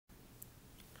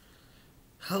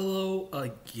Hello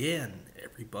again,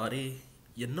 everybody.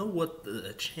 You know what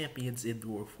the Champions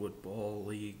Indoor Football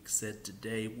League said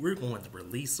today? We're going to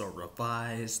release our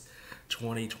revised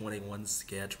 2021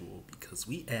 schedule because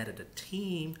we added a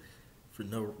team for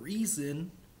no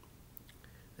reason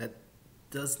that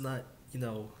does not,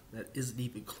 that isn't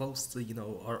even close to,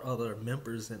 our other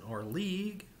members in our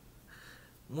league.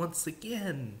 Once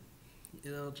again,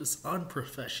 just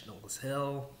unprofessional as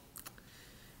hell.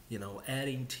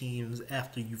 Adding teams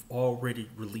after you've already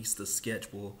released the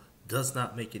schedule does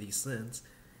not make any sense.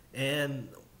 And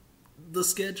the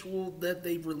schedule that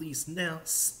they've released now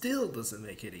still doesn't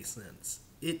make any sense.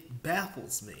 It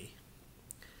baffles me.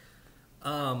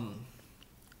 If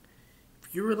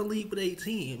you're in a league with 8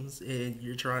 teams and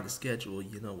you're trying to schedule, a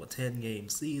 10-game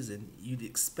season, you'd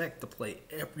expect to play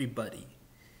everybody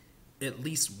at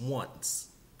least once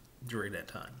during that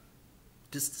time.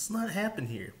 This does not happen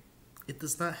here. It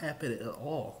does not happen at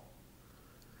all.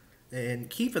 And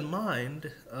keep in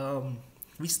mind,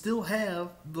 we still have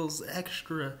those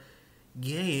extra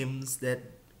games that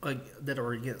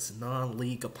are against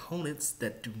non-league opponents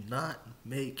that do not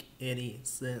make any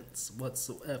sense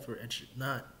whatsoever and should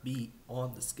not be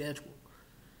on the schedule.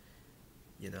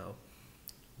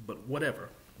 But whatever.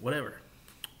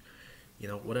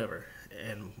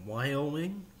 And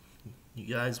Wyoming, you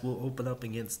guys will open up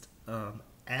against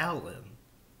Allen.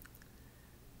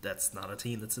 That's not a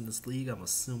team that's in this league. I'm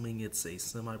assuming it's a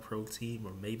semi-pro team,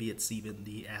 or maybe it's even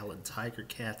the Allen Tiger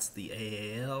Cats, the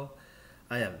AAL.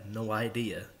 I have no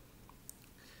idea.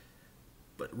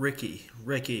 But Ricky,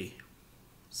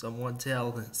 someone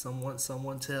tell him,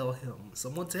 someone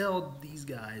tell these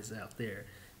guys out there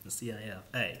in the CIF,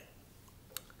 hey,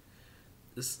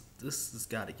 this has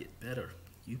got to get better.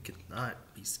 You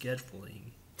cannot be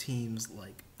scheduling teams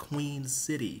like Queen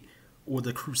City or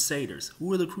the Crusaders.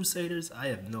 Who are the Crusaders? I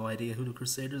have no idea who the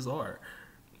Crusaders are.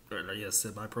 Are they a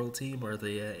semi-pro team? Or are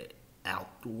they a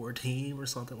outdoor team or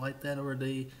something like that? Or are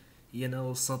they,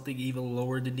 something even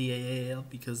lower than the AAL?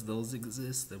 Because those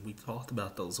exist, and we talked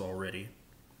about those already.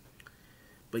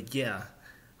 But yeah,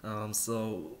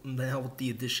 so now with the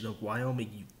addition of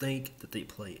Wyoming, you think that they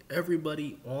play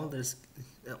everybody on this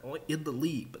in the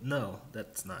league, but no,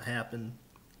 that's not happened.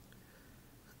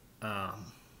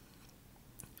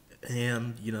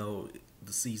 And,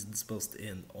 the season's supposed to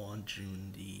end on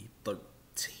June the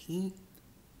 13th.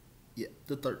 Yeah,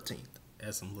 the 13th,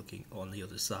 as I'm looking on the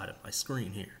other side of my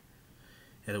screen here.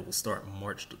 And it will start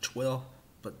March the 12th.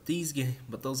 But those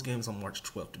games on March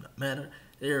 12th do not matter.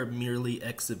 They are merely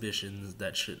exhibitions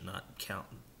that should not count.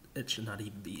 It should not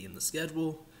even be in the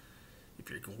schedule.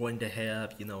 If you're going to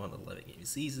have, an 11-game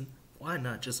season, why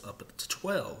not just up it to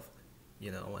 12?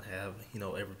 And have,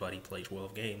 everybody play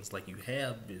 12 games like you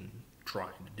have been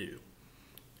trying to do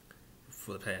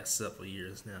for the past several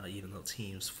years now, even though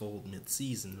teams fold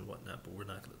mid-season and whatnot, but we're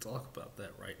not going to talk about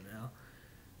that right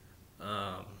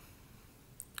now.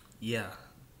 Yeah,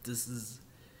 this is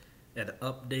an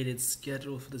updated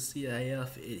schedule for the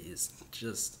CIF. It is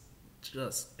just,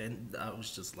 and I was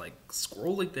just like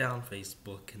scrolling down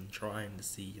Facebook and trying to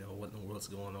see, what in the world's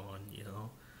going on,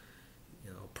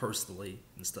 personally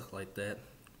and stuff like that.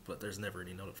 But there's never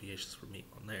any notifications for me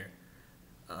on there.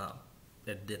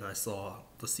 And then I saw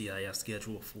the CIF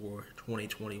schedule for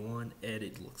 2021, and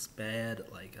it looks bad.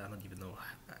 Like I don't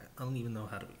even know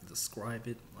how to describe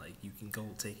it. Like you can go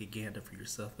take a gander for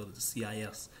yourself. Go to the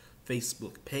CIF's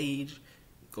Facebook page.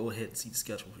 Go ahead and see the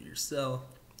schedule for yourself.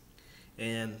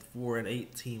 And for an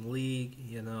 8-team league,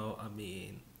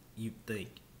 you think,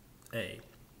 hey,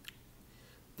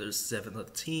 there's 7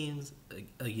 other teams.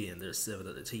 Again, there's 7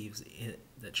 other teams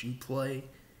that you play,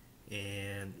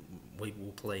 and we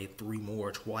will play 3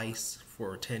 more twice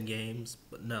for 10 games.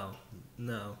 But no,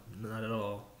 not at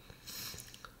all.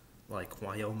 Like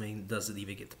Wyoming doesn't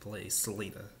even get to play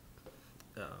Selena,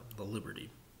 the Liberty.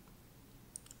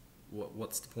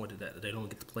 What's the point of that? They don't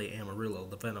get to play Amarillo,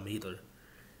 the Venom either,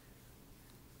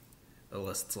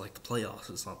 unless it's like the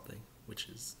playoffs or something, which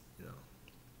is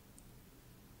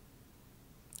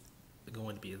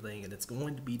going to be a thing, and it's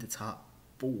going to be the top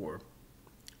 4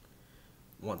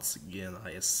 once again, I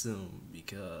assume,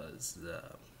 because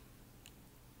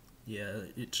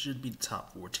it should be the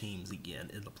top 4 teams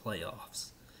again in the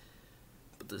playoffs.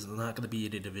 But there's not going to be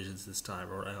any divisions this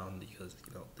time around because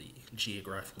the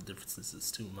geographical differences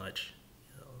is too much.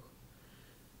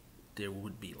 There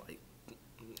would be like,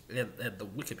 and the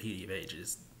Wikipedia page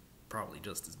is probably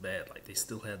just as bad. Like they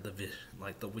still have the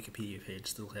Wikipedia page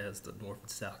still has the North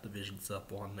and South divisions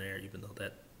up on there, even though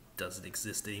that doesn't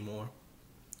exist anymore.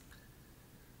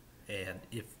 And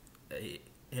if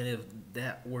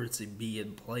that were to be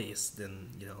in place, then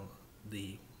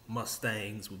the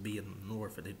Mustangs would be in the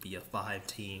North, and it'd be a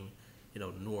 5-team,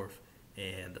 North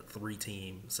and a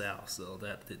 3-team South. So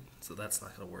that's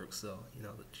not going to work. So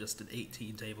just an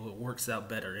 8-team table, it works out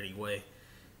better anyway,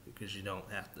 because you don't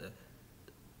have to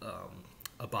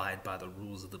abide by the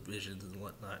rules of the divisions and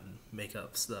whatnot and make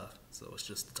up stuff. So it's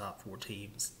just the top 4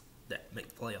 teams that make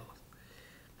the playoffs.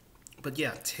 But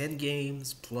yeah, 10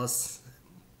 games plus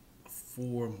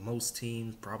for most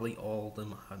teams, probably all of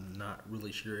them. I'm not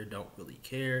really sure. Don't really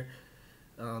care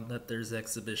that there's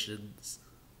exhibitions.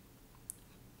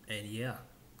 And yeah,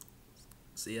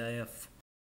 CIF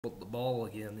fumbled the ball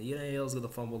again. The NAL's going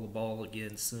to fumble the ball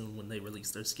again soon when they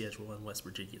release their schedule, and West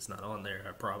Virginia's not on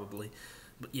there, probably.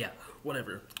 But yeah,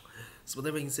 whatever. So with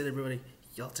that being said, everybody,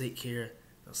 y'all take care.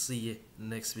 I'll see you in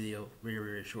the next video very,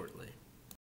 very shortly.